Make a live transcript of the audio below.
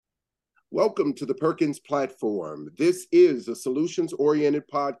Welcome to the Perkins Platform. This is a solutions-oriented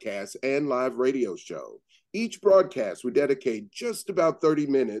podcast and live radio show. Each broadcast, we dedicate just about 30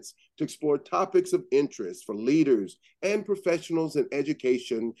 minutes to explore topics of interest for leaders and professionals in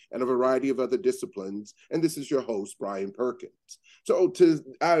education and a variety of other disciplines. And this is your host, Brian Perkins.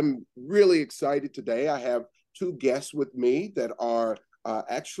 I'm really excited today. I have two guests with me that are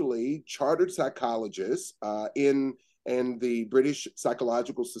actually chartered psychologists in the British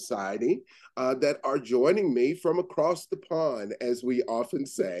Psychological Society that are joining me from across the pond, as we often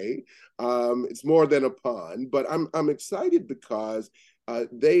say. It's more than a pond, but I'm excited because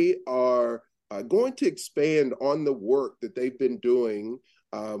they are going to expand on the work that they've been doing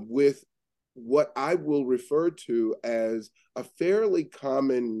with what I will refer to as a fairly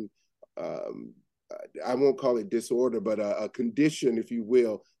common, I won't call it disorder, but a condition, if you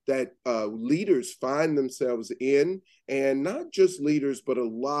will, that leaders find themselves in, and not just leaders, but a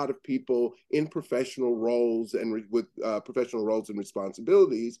lot of people in professional roles and with professional roles and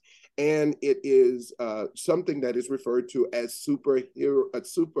responsibilities. And it is something that is referred to as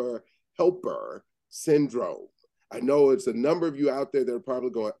super helper syndrome. I know it's a number of you out there that are probably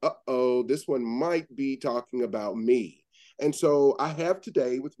going, uh-oh, this one might be talking about me. And so I have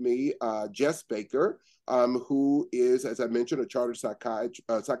today with me Jess Baker, who is, as I mentioned, a chartered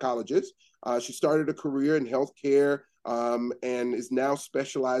psychologist. She started a career in healthcare and is now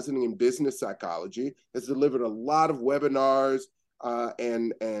specializing in business psychology, has delivered a lot of webinars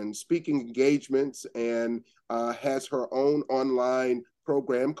and speaking engagements, and has her own online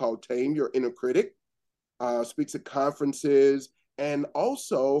program called Tame Your Inner Critic, speaks at conferences, and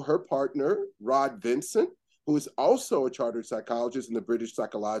also her partner, Rod Vincent, who is also a chartered psychologist in the British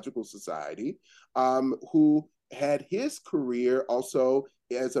Psychological Society, who had his career also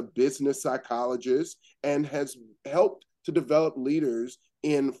as a business psychologist and has helped to develop leaders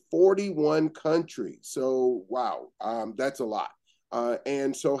in 41 countries. So, wow, that's a lot.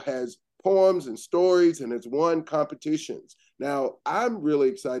 And so has poems and stories and has won competitions. Now, I'm really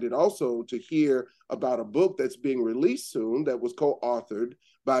excited also to hear about a book that's being released soon that was co-authored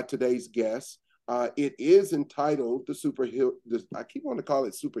by today's guest. It is entitled I keep wanting to call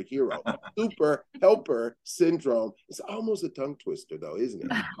it superhero, super helper syndrome. It's almost a tongue twister though, isn't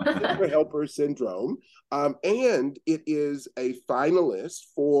it? Super helper syndrome. And it is a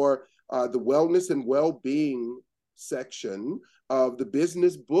finalist for the wellness and well-being section of the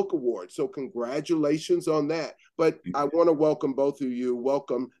Business Book Award. So congratulations on that. But I want to welcome both of you.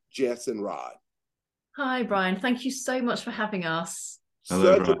 Welcome, Jess and Rod. Hi, Brian. Thank you so much for having us.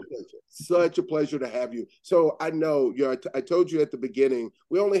 Hello, such Brian. A pleasure. Such a pleasure to have you. So I know, I told you at the beginning,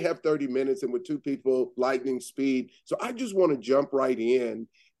 we only have 30 minutes and with two people, lightning speed. So I just want to jump right in.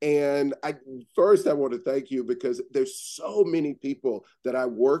 And I want to thank you because there's so many people that I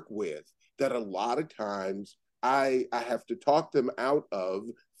work with that a lot of times I have to talk them out of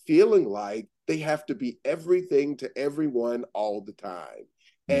feeling like they have to be everything to everyone all the time.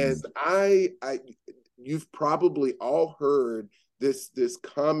 Yes. And you've probably all heard this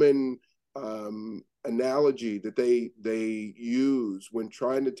common analogy that they use when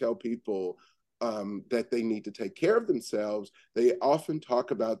trying to tell people that they need to take care of themselves. They often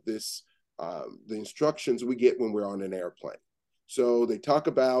talk about this, the instructions we get when we're on an airplane. So they talk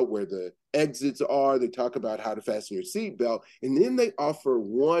about where the exits are, they talk about how to fasten your seatbelt, and then they offer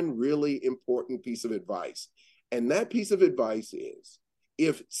one really important piece of advice. And that piece of advice is,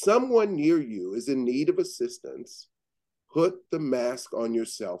 if someone near you is in need of assistance, put the mask on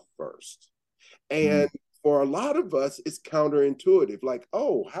yourself first. And for a lot of us, it's counterintuitive, like,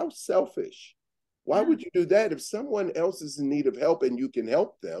 oh, how selfish. Why would you do that? If someone else is in need of help and you can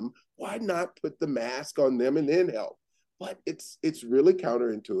help them, why not put the mask on them and then help? But it's really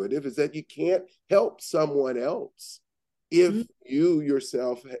counterintuitive, is that you can't help someone else if you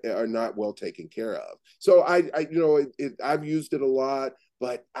yourself are not well taken care of. So I've used it a lot,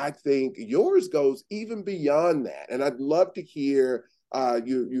 but I think yours goes even beyond that. And I'd love to hear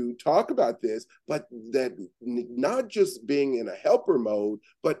you talk about this, but that not just being in a helper mode,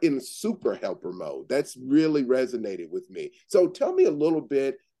 but in a super helper mode. That's really resonated with me. So tell me a little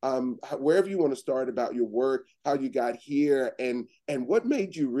bit, wherever you want to start, about your work, how you got here, and what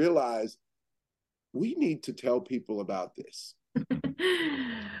made you realize we need to tell people about this.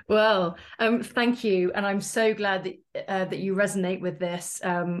 Well, thank you. And I'm so glad that you resonate with this.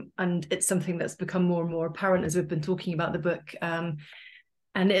 And it's something that's become more and more apparent as we've been talking about the book.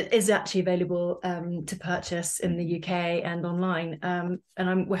 And it is actually available to purchase in the UK and online.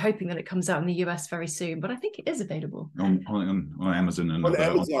 And we're hoping that it comes out in the US very soon, but I think it is available. On Amazon and on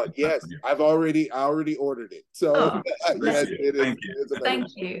Amazon, yes. I already ordered it. So yes, it is. Thank you. Thank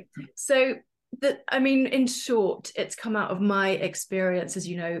you. So in short, it's come out of my experience, as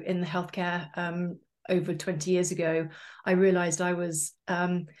you know, in the healthcare over 20 years ago. I realized I was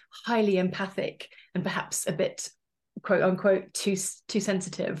highly empathic and perhaps a bit, quote unquote, too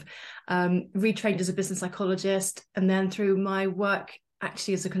sensitive. Retrained as a business psychologist, and then through my work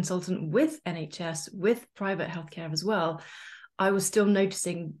actually as a consultant with NHS, with private healthcare as well, I was still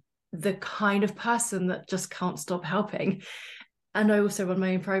noticing the kind of person that just can't stop helping. And I also run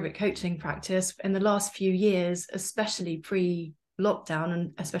my own private coaching practice. In the last few years, especially pre-lockdown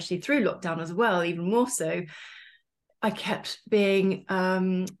and especially through lockdown as well, even more so, I kept being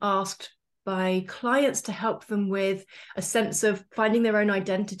asked by clients to help them with a sense of finding their own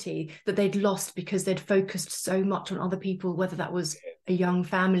identity that they'd lost because they'd focused so much on other people, whether that was a young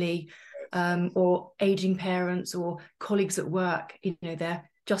family or aging parents or colleagues at work. They're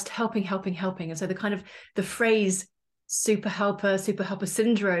just helping. And so the phrase super helper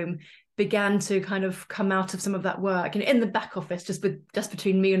syndrome began to kind of come out of some of that work. And in the back office, just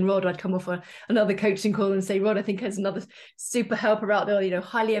between me and Rod, I'd come off another coaching call and say, Rod, I think there's another super helper out there,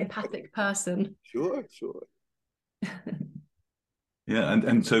 highly empathic person. Sure. Yeah,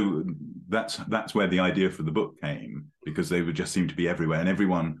 and so that's where the idea for the book came, because they would just seem to be everywhere, and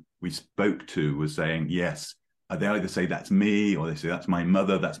everyone we spoke to was saying, yes, they either say that's me, or they say that's my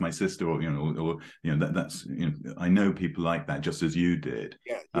mother, that's my sister, or that's I know people like that, just as you did.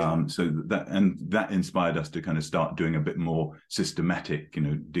 Yeah. So that inspired us to kind of start doing a bit more systematic,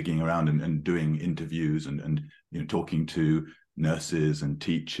 digging around and doing interviews and talking to nurses and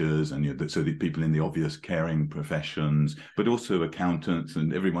teachers and so the people in the obvious caring professions, but also accountants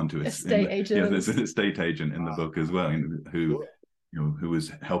and everyone to estate agents. Yeah, there's an estate agent in the book as well, who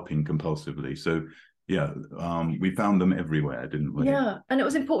was helping compulsively. So we found them everywhere, didn't we? Yeah, and it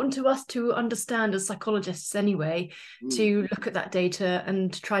was important to us to understand, as psychologists anyway, to look at that data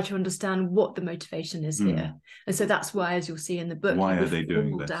and try to understand what the motivation is here. And so that's why, as you'll see in the book, why are they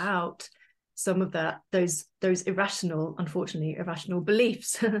doing this? Out some of those unfortunately irrational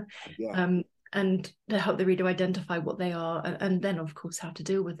beliefs, and to help the reader identify what they are, and then of course how to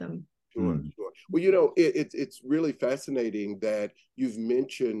deal with them. Sure. Well, it's really fascinating that you've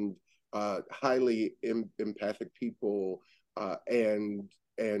mentioned highly empathic people, and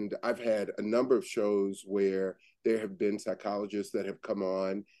I've had a number of shows where there have been psychologists that have come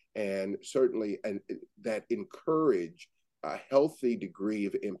on, and certainly that encourage a healthy degree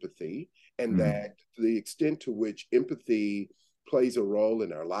of empathy, and that the extent to which empathy plays a role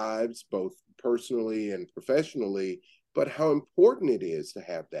in our lives, both personally and professionally, but how important it is to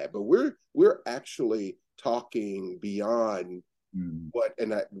have that. But we're actually talking beyond what,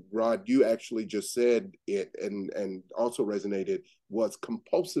 and Rod, you actually just said it, and also resonated, was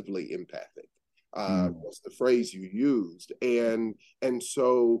compulsively empathic. Was the phrase you used, and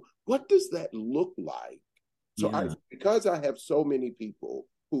so what does that look like? So because I have so many people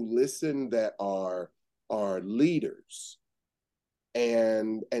who listen that are leaders,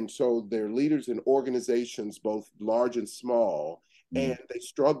 and so they're leaders in organizations both large and small, and they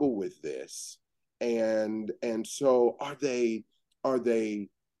struggle with this, and so are they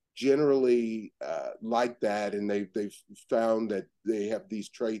generally like that, and they've found that they have these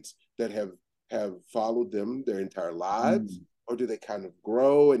traits that have followed them their entire lives, or do they kind of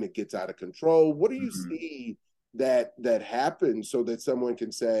grow and it gets out of control? What do you see that happens, so that someone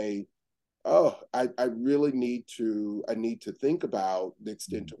can say, oh, I really need to think about the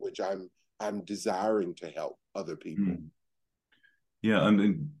extent to which I'm desiring to help other people? Yeah,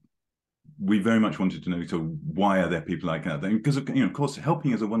 and we very much wanted to know, so why are there people like that? Because of course,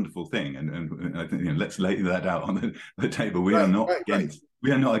 helping is a wonderful thing, and I think let's lay that out on the table. We are not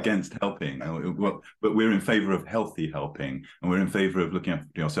against helping, but we're in favor of healthy helping, and we're in favor of looking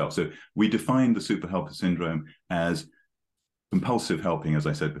after ourselves. So we define the super helper syndrome as compulsive helping, as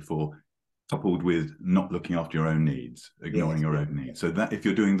I said before, coupled with not looking after your own needs, ignoring your own needs. So that if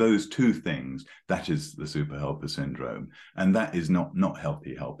you're doing those two things, that is the super helper syndrome, and that is not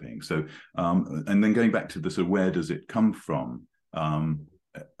healthy helping. So and then going back to the sort of where does it come from,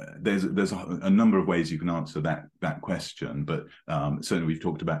 there's a number of ways you can answer that question, but certainly we've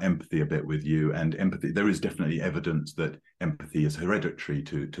talked about empathy a bit with you, and empathy, there is definitely evidence that empathy is hereditary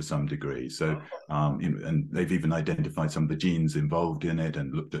to some degree. So and they've even identified some of the genes involved in it,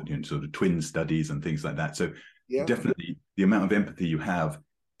 and looked at sort of twin studies and things like that. So definitely the amount of empathy you have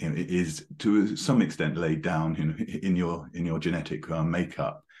is to some extent laid down in your genetic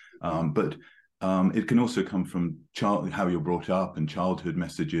makeup, but it can also come from how you're brought up and childhood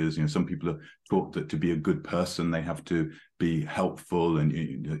messages. Some people are taught that to be a good person they have to be helpful, and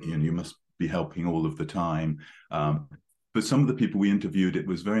you must be helping all of the time. But some of the people we interviewed, it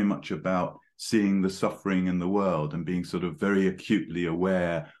was very much about seeing the suffering in the world and being sort of very acutely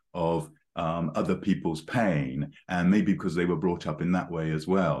aware of other people's pain, and maybe because they were brought up in that way as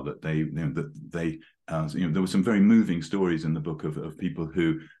well, that there were some very moving stories in the book of people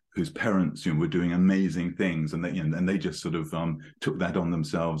whose parents were doing amazing things, and they just sort of took that on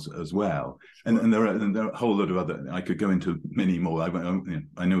themselves as well. Sure. And there are a whole lot of other. I could go into many more.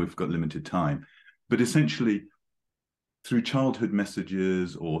 I know we've got limited time, but essentially, through childhood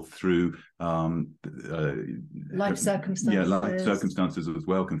messages or through life circumstances, life circumstances as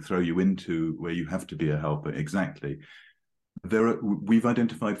well, can throw you into where you have to be a helper. Exactly. We've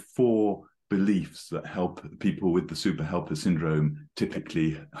identified 4 beliefs that help people with the super helper syndrome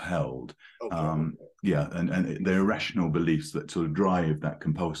typically held. Okay. And they're irrational beliefs that sort of drive that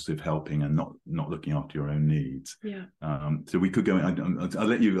compulsive helping and not looking after your own needs. Yeah. So we could go. I'll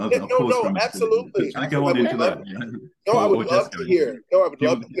let you. I'll pause for a minute. Absolutely. Can I go on into that? No, I would love to hear. No, I would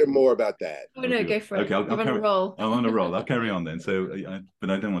love to hear more about that. Oh no, go for it. Okay, I'm on a roll. I'm on a roll. I'll carry on then. So, but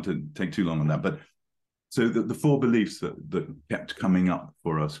I don't want to take too long on that. But so the 4 beliefs that kept coming up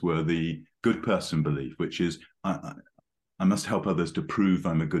for us were the good person belief, which is I must help others to prove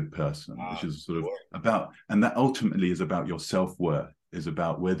I'm a good person, which is sort of about, and that ultimately is about your self-worth, is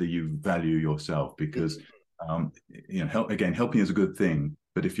about whether you value yourself, because helping is a good thing,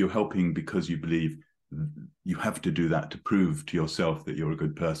 but if you're helping because you believe you have to do that to prove to yourself that you're a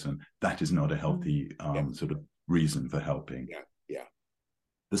good person, that is not a healthy sort of reason for helping. Yeah.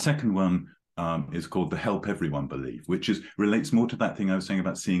 The second one is called the help everyone belief, which relates more to that thing I was saying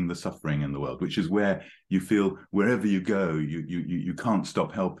about seeing the suffering in the world, which is where you feel wherever you go, you can't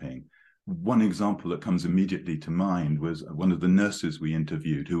stop helping. One example that comes immediately to mind was one of the nurses we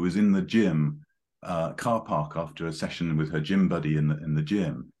interviewed, who was in the gym car park after a session with her gym buddy in the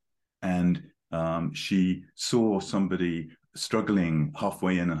gym, and she saw somebody struggling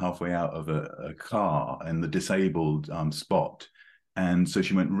halfway in and halfway out of a car in the disabled spot. And so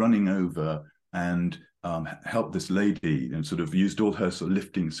she went running over and helped this lady, and sort of used all her sort of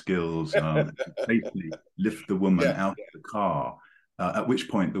lifting skills to safely lift the woman out of the car. At which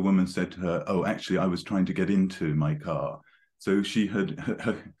point the woman said to her, "Oh, actually, I was trying to get into my car." So she had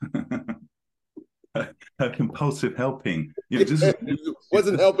her compulsive helping,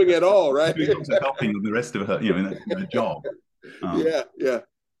 wasn't helping at all, right? It wasn't helping the rest of her, in her job.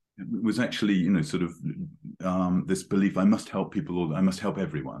 It was actually, sort of this belief: I must help people, I must help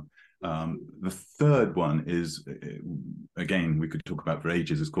everyone. The third one is, again, we could talk about for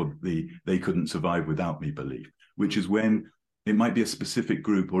ages. It's called the "they couldn't survive without me" belief, which is when it might be a specific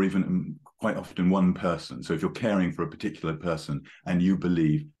group or even quite often one person. So if you're caring for a particular person and you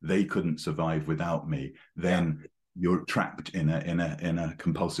believe they couldn't survive without me, then you're trapped in a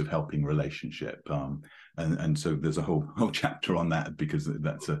compulsive helping relationship. And so there's a whole chapter on that, because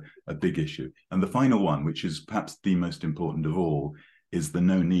that's a big issue. And the final one, which is perhaps the most important of all, is the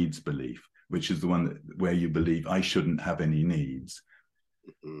no needs belief, which is the one where you believe I shouldn't have any needs.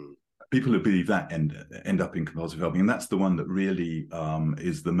 Mm-hmm. People who believe that end up in compulsive helping, and that's the one that really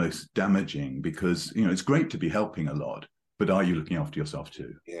is the most damaging, because it's great to be helping a lot, but are you looking after yourself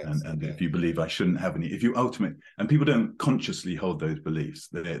too? Yes, and if you believe I shouldn't have any, if you and people don't consciously hold those beliefs,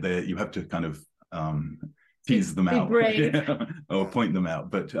 you have to kind of tease them out or point them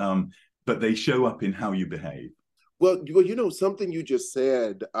out, but they show up in how you behave. Well, something you just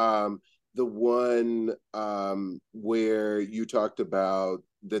said, the one where you talked about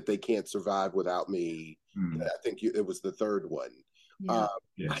that they can't survive without me. I think it was the third one.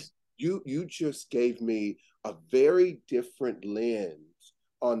 Yes. You just gave me a very different lens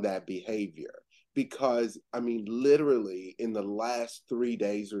on that behavior, because literally in the last 3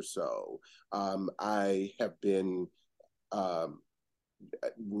 days or so, I have been,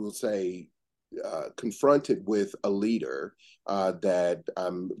 we'll say, confronted with a leader that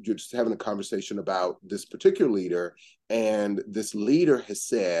I'm just having a conversation about this particular leader, and this leader has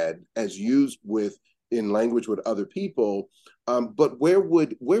said, as used in language with other people, but where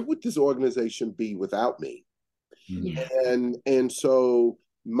would this organization be without me? Yeah. And so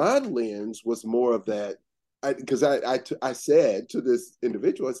my lens was more of that, because I said to this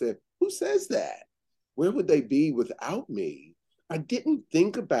individual, I said, who says that? Where would they be without me? I didn't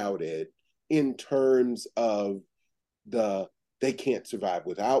think about it in terms of they can't survive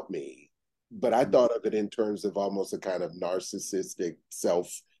without me, but I thought of it in terms of almost a kind of narcissistic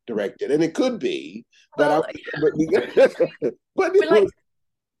directed, and it could be, well,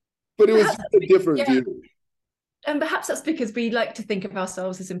 but it was just a different view. And perhaps that's because we like to think of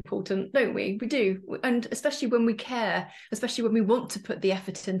ourselves as important, don't we? We do. And especially when we care, especially when we want to put the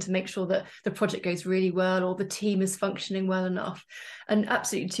effort in to make sure that the project goes really well or the team is functioning well enough. And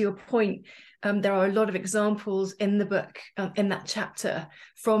absolutely to your point, there are a lot of examples in the book, in that chapter,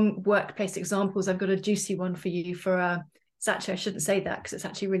 from workplace examples. I've got a juicy one for you for it's actually, I shouldn't say that because it's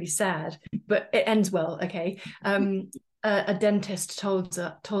actually really sad, but it ends well, okay? A dentist told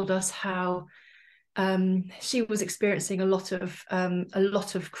us how she was experiencing a lot of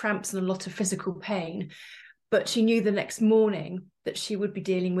cramps and a lot of physical pain, but she knew the next morning that she would be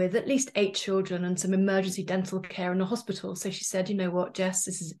dealing with at least 8 children and some emergency dental care in a hospital. So she said, you know what, Jess,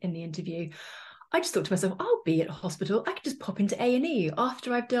 this is in the interview, I just thought to myself, I'll be at a hospital, I could just pop into A&E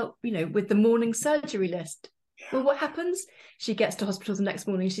after I've dealt, with the morning surgery list. Well, what happens? She gets to hospital the next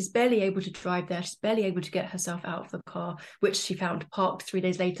morning. She's barely able to drive there. She's barely able to get herself out of the car, which she found parked 3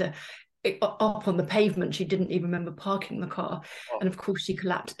 days later up on the pavement. She didn't even remember parking the car. And of course she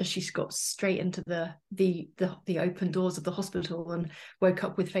collapsed as she got straight into the open doors of the hospital and woke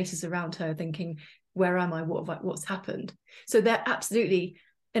up with faces around her thinking, where am I? What's happened? So they're absolutely,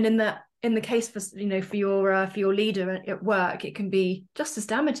 and in the case for for your leader at work, it can be just as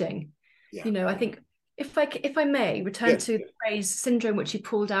damaging. I think if I may return to the phrase syndrome, which you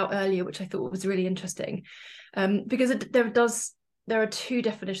pulled out earlier, which I thought was really interesting, because there are 2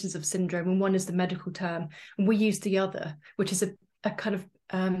 definitions of syndrome, and one is the medical term, and we use the other, which is a kind of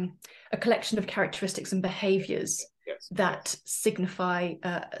a collection of characteristics and behaviors that signify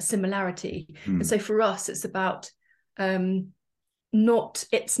similarity. And so for us, it's about it's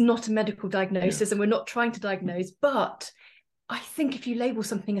not a medical diagnosis, and we're not trying to diagnose, but I think if you label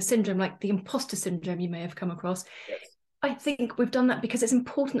something a syndrome, like the imposter syndrome you may have come across, I think we've done that because it's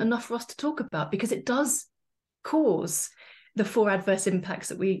important enough for us to talk about, because it does cause the 4 adverse impacts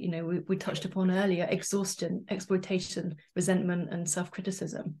that we touched upon earlier: exhaustion, exploitation, resentment, and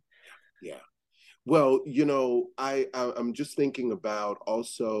self-criticism. Yeah. Well, I'm just thinking about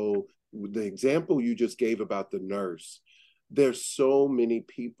also the example you just gave about the nurse. There's so many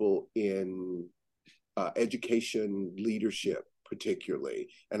people in education leadership, particularly,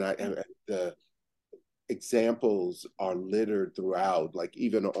 and the examples are littered throughout. Like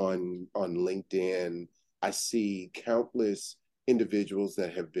even on LinkedIn, I see countless individuals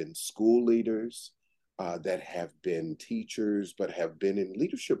that have been school leaders, that have been teachers, but have been in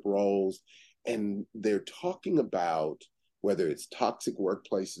leadership roles, and they're talking about whether it's toxic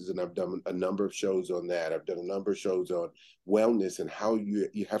workplaces, and I've done a number of shows on that. I've done a number of shows on wellness and how you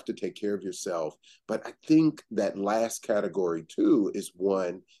have to take care of yourself. But I think that last category too is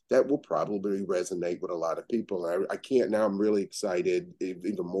one that will probably resonate with a lot of people. I can't now. I'm really excited,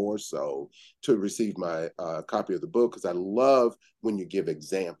 even more so, to receive my copy of the book, because I love when you give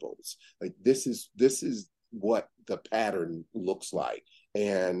examples. Like this is what the pattern looks like.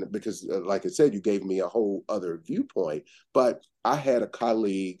 And because, like I said, you gave me a whole other viewpoint, but I had a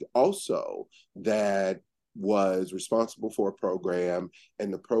colleague also that was responsible for a program,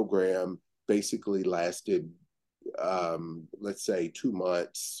 and the program basically lasted, let's say 2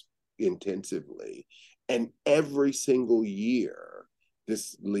 months intensively. And every single year,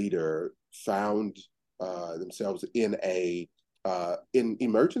 this leader found themselves in in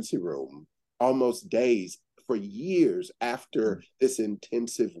emergency room almost days for years after this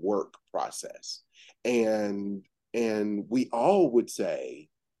intensive work process. And we all would say,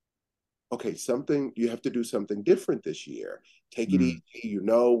 okay, you have to do something different this year. Take it easy,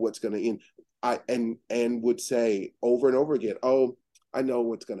 what's going to end. And would say over and over again, oh, I know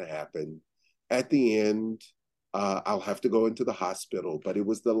what's going to happen. At the end, I'll have to go into the hospital. But it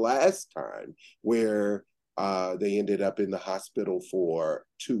was the last time where they ended up in the hospital for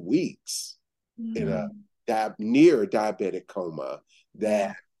 2 weeks in a near diabetic coma,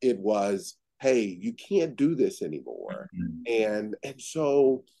 that it was, hey, you can't do this anymore. And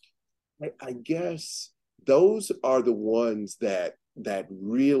so I guess those are the ones that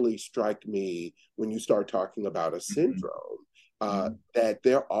really strike me when you start talking about a syndrome,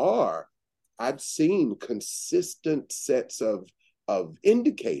 that I've seen consistent sets of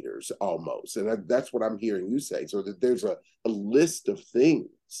indicators almost. And that's what I'm hearing you say. So that there's a list of things.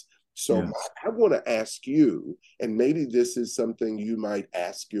 So I want to ask you, and maybe this is something you might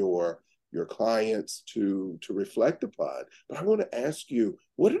ask your clients to reflect upon, but I want to ask you,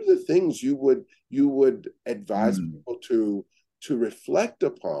 what are the things you would advise people to to reflect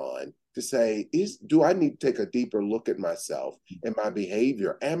upon, to say, do I need to take a deeper look at myself and my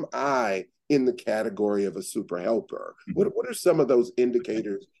behavior? Am I in the category of a super helper? What are some of those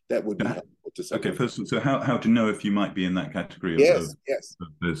indicators that would be helpful to someone? Okay, first, so how to know if you might be in that category of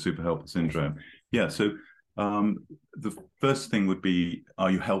the super helper syndrome? Yeah, so the first thing would be,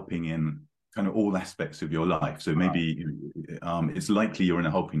 are you helping in kind of all aspects of your life? So maybe it's likely you're in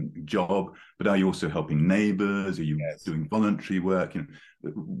a helping job, but are you also helping neighbors? Are you doing voluntary work?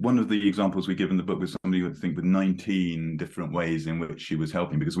 One of the examples we give in the book was somebody would think with 19 different ways in which she was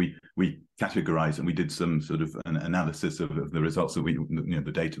helping, because we categorized and we did some sort of an analysis of the results that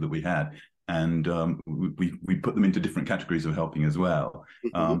the data that we had. And we put them into different categories of helping as well.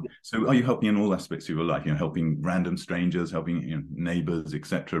 So are you helping in all aspects of your life? Helping random strangers, helping neighbors,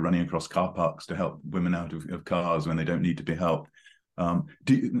 etc., running across car parks to help women out of cars when they don't need to be helped.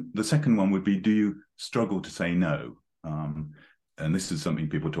 The second one would be, do you struggle to say no? And this is something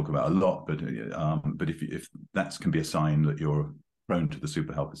people talk about a lot, but if that can be a sign that you're prone to the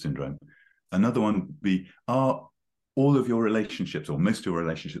super helper syndrome. Another one would be, are all of your relationships, or most of your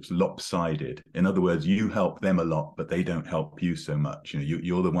relationships, lopsided? In other words, you help them a lot, but they don't help you so much.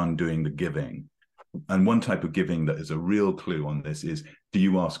 You're the one doing the giving. And one type of giving that is a real clue on this is, do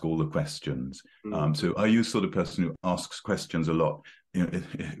you ask all the questions? So are you the sort of person who asks questions a lot?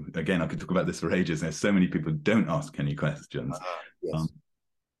 Again, I could talk about this for ages. There's so many people who don't ask any questions.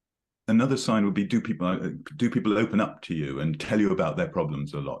 Another sign would be, do people open up to you and tell you about their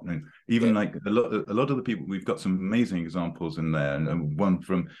problems a lot? And even like a lot of the people, we've got some amazing examples in there, and one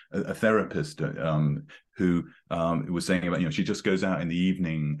from a therapist who was saying about, she just goes out in the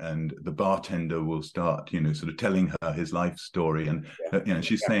evening and the bartender will start, sort of telling her his life story, and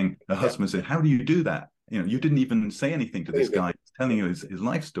she's saying, her husband said, how do you do that? You didn't even say anything to this guy telling you his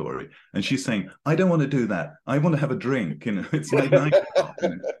life story. And she's saying, I don't want to do that. I want to have a drink. It's late night.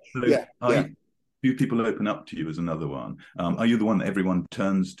 So do people open up to you is another one. Are you the one that everyone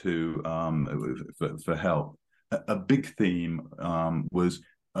turns to for help? A big theme was,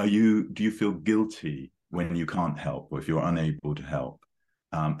 do you feel guilty when you can't help, or if you're unable to help?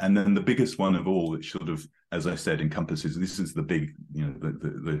 And then the biggest one of all, which sort of, as I said, encompasses, this is the big,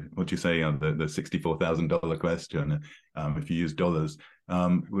 the what do you say, the $64,000 question, if you use dollars.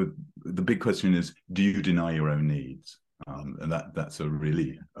 The big question is, do you deny your own needs? And that's a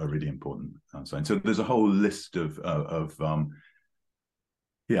really important sign. So there's a whole list of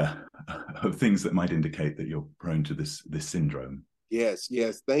things that might indicate that you're prone to this syndrome. Yes.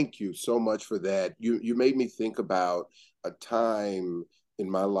 Thank you so much for that. You made me think about a time in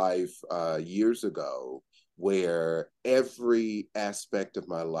my life years ago where every aspect of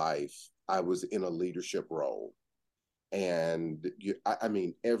my life, I was in a leadership role. And I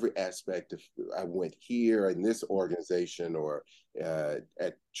mean, every aspect of, I went here in this organization, or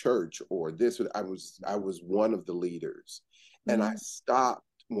at church, or this, I was one of the leaders. And I stopped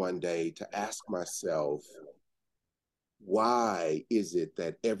one day to ask myself, why is it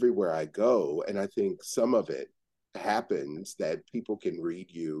that everywhere I go, and I think some of it happens that people can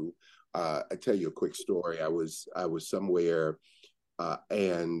read you. I tell you a quick story. I was somewhere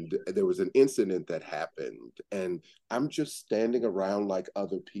and there was an incident that happened, and I'm just standing around like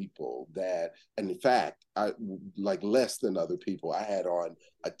other people and in fact, I like less than other people. I had on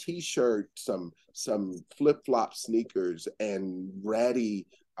a t-shirt, some flip-flop sneakers, and ratty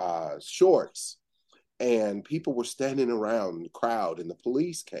shorts, and people were standing around the crowd, and the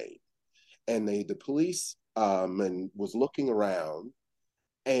police came, and the police and was looking around,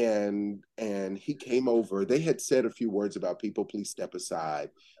 and he came over. They had said a few words about, people, please step aside,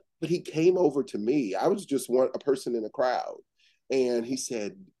 but he came over to me. I was just a person in a crowd, and he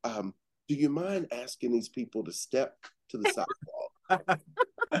said, do you mind asking these people to step to the sidewalk?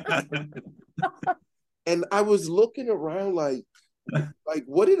 And I was looking around like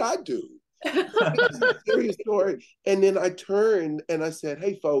what did I do? This is a serious story. And then I turned and I said,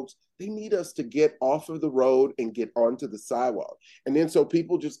 hey folks, they need us to get off of the road and get onto the sidewalk. And then so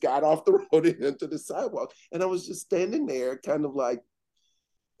people just got off the road and into the sidewalk. And I was just standing there kind of like,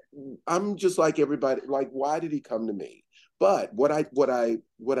 I'm just like everybody, like, why did he come to me? But what I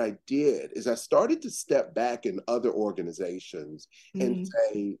did is I started to step back in other organizations and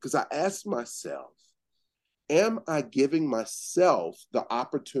say, because I asked myself, am I giving myself the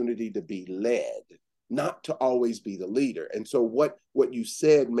opportunity to be led, not to always be the leader? And so what you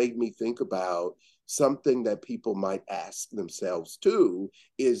said made me think about something that people might ask themselves too,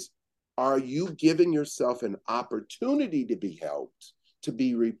 is, are you giving yourself an opportunity to be helped, to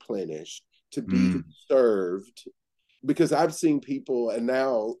be replenished, to be served? Because I've seen people, and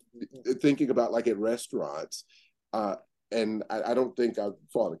now thinking about like at restaurants, I don't think I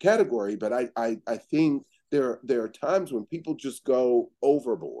fall in the category, but I think there are times when people just go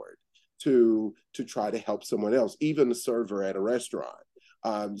overboard to try to help someone else, even a server at a restaurant.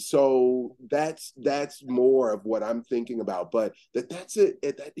 So that's more of what I'm thinking about. But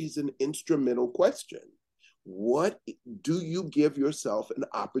that is an instrumental question. What do you give yourself an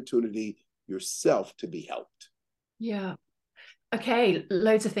opportunity yourself to be helped? Yeah. Okay,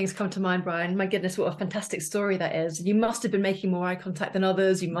 loads of things come to mind, Brian. My goodness, what a fantastic story that is. You must have been making more eye contact than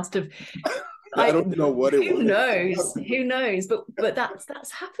others. You must have. I don't know what it was. Who knows? Who knows? But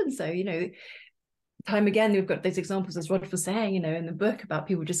that's happened. So, time again, we've got those examples, as Rod was saying, in the book, about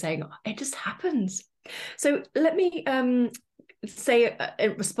people just saying, oh, it just happens. So let me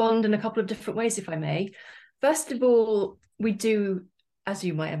respond in a couple of different ways, if I may. First of all, we do, as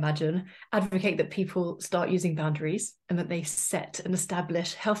you might imagine, advocate that people start using boundaries and that they set and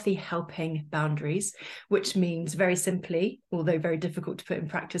establish healthy helping boundaries, which means, very simply, although very difficult to put in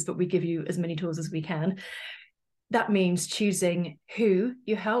practice, but we give you as many tools as we can. That means choosing who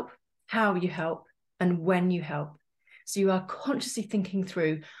you help, how you help, and when you help. So you are consciously thinking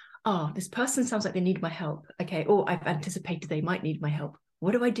through, this person sounds like they need my help. Okay, or I've anticipated they might need my help.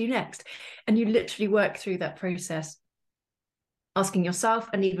 What do I do next? And you literally work through that process, asking yourself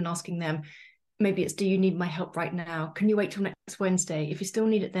and even asking them. Maybe it's, do you need my help right now? Can you wait till next Wednesday? If you still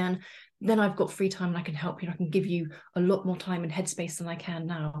need it then I've got free time and I can help you. I can give you a lot more time and headspace than I can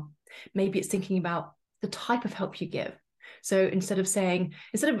now. Maybe it's thinking about the type of help you give. So instead of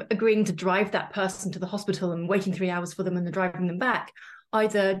agreeing to drive that person to the hospital and waiting 3 hours for them and then driving them back,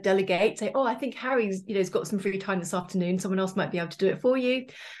 either delegate, say, I think Harry's, has got some free time this afternoon. Someone else might be able to do it for you.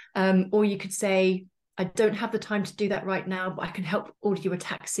 Or you could say, I don't have the time to do that right now, but I can help order you a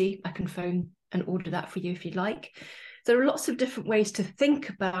taxi. I can phone and order that for you if you'd like. There are lots of different ways to think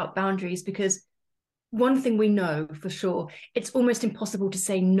about boundaries, because one thing we know for sure, it's almost impossible to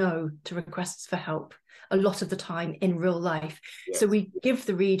say no to requests for help a lot of the time in real life. Yes. So we give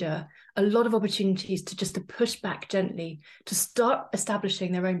the reader a lot of opportunities to push back gently, to start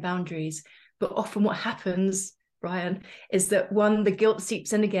establishing their own boundaries. But often what happens, Brian, is that the guilt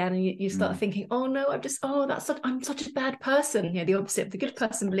seeps in again, and you start thinking, oh no, I'm such a bad person. The opposite of the good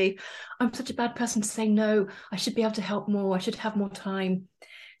person belief. I'm such a bad person to say no. I should be able to help more. I should have more time.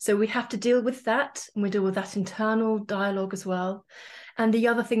 So we have to deal with that, and we deal with that internal dialogue as well. And the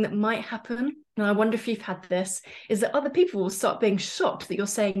other thing that might happen, and I wonder if you've had this, is that other people will start being shocked that you're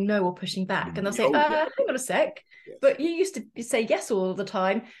saying no or pushing back. And they'll say, hang on a sec, yes. But you used to say yes all the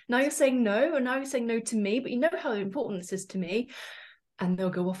time. Now you're saying no, and now you're saying no to me, but you know how important this is to me. And they'll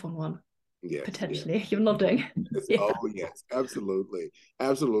go off on one. Yes, potentially. Yes. You're nodding. Yes. Yeah. Oh yes, absolutely,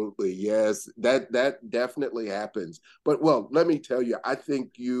 yes, that definitely happens. But let me tell you, I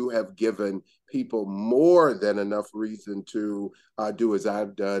think you have given people more than enough reason to do as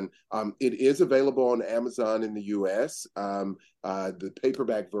I've done. It is available on Amazon in the US. The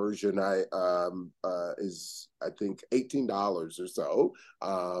paperback version is, I think, $18 or so.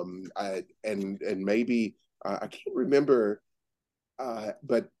 And maybe I can't remember,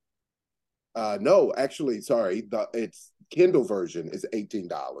 but no, actually, sorry, it's Kindle version is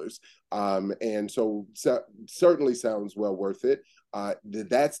 $18. And so certainly sounds well worth it.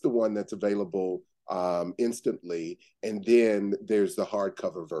 That's the one that's available instantly. And then there's the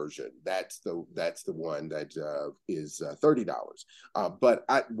hardcover version. That's the one that is $30. But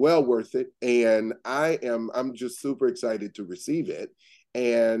well worth it. And I'm just super excited to receive it.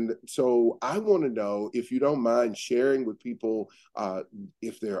 And so I want to know, if you don't mind sharing with people,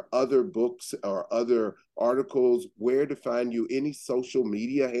 if there are other books or other articles, where to find you, any social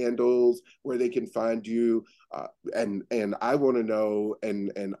media handles where they can find you. And I want to know,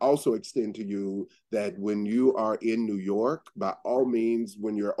 and also extend to you, that when you are in New York, by all means,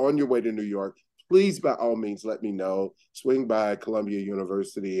 when you're on your way to New York, please, by all means, let me know. Swing by Columbia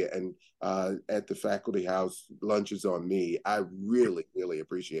University, and at the faculty house, lunch is on me. I really, really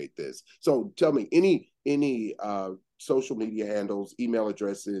appreciate this. So tell me, any social media handles, email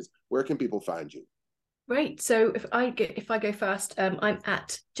addresses, where can people find you? Great. So if I go first, I'm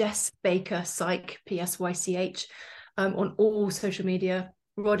at Jess Baker Psych, PSYCH, on all social media.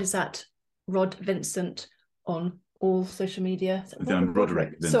 Rod is at Rod Vincent on all social media. I'm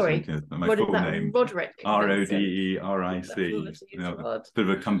Roderick Vincent. Sorry, my full name. Roderick. RODERIC. Bit of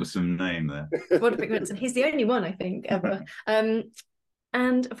a cumbersome name there. Roderick Vincent. He's the only one, I think, ever.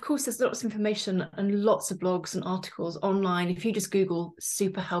 And of course, there's lots of information and lots of blogs and articles online. If you just Google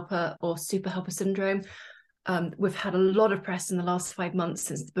super helper or super helper syndrome, We've had a lot of press in the last 5 months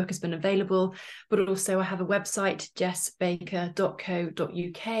since the book has been available, but also I have a website,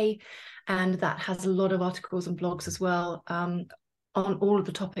 jessbaker.co.uk, and that has a lot of articles and blogs as well, on all of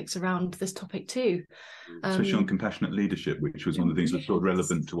the topics around this topic too. Especially on compassionate leadership, which was one of the things that's sort of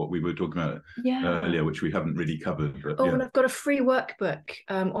relevant to what we were talking about earlier, which we haven't really covered. But, and I've got a free workbook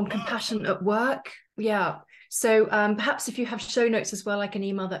on compassion at work. Yeah. So perhaps if you have show notes as well, I can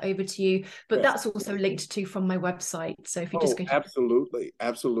email that over to you. But that's also linked to from my website. So if you just go to...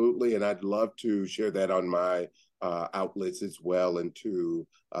 Absolutely. And I'd love to share that on my outlets as well, and to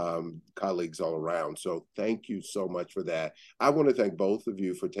colleagues all around. So thank you so much for that. I want to thank both of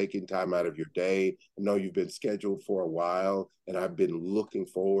you for taking time out of your day. I know you've been scheduled for a while, and I've been looking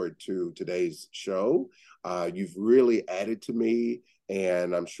forward to today's show. You've really added to me,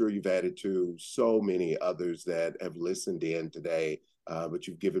 and I'm sure you've added to so many others that have listened in today. But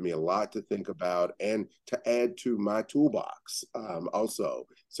you've given me a lot to think about and to add to my toolbox also.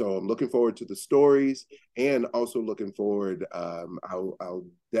 So I'm looking forward to the stories, and also looking forward, I'll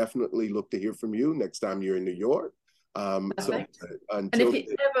definitely look to hear from you next time you're in New York. And if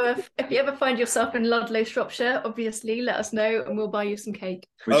you ever find yourself in Ludlow, Shropshire, obviously let us know and we'll buy you some cake.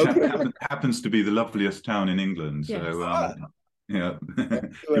 Which happens to be the loveliest town in England. Yes. So yeah,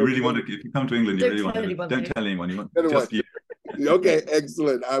 you really want to, if you come to England, you really want to, don't tell anyone, you want just you. Okay,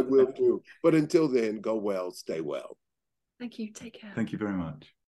 excellent. I will do. But until then, go well, stay well. Thank you. Take care. Thank you very much.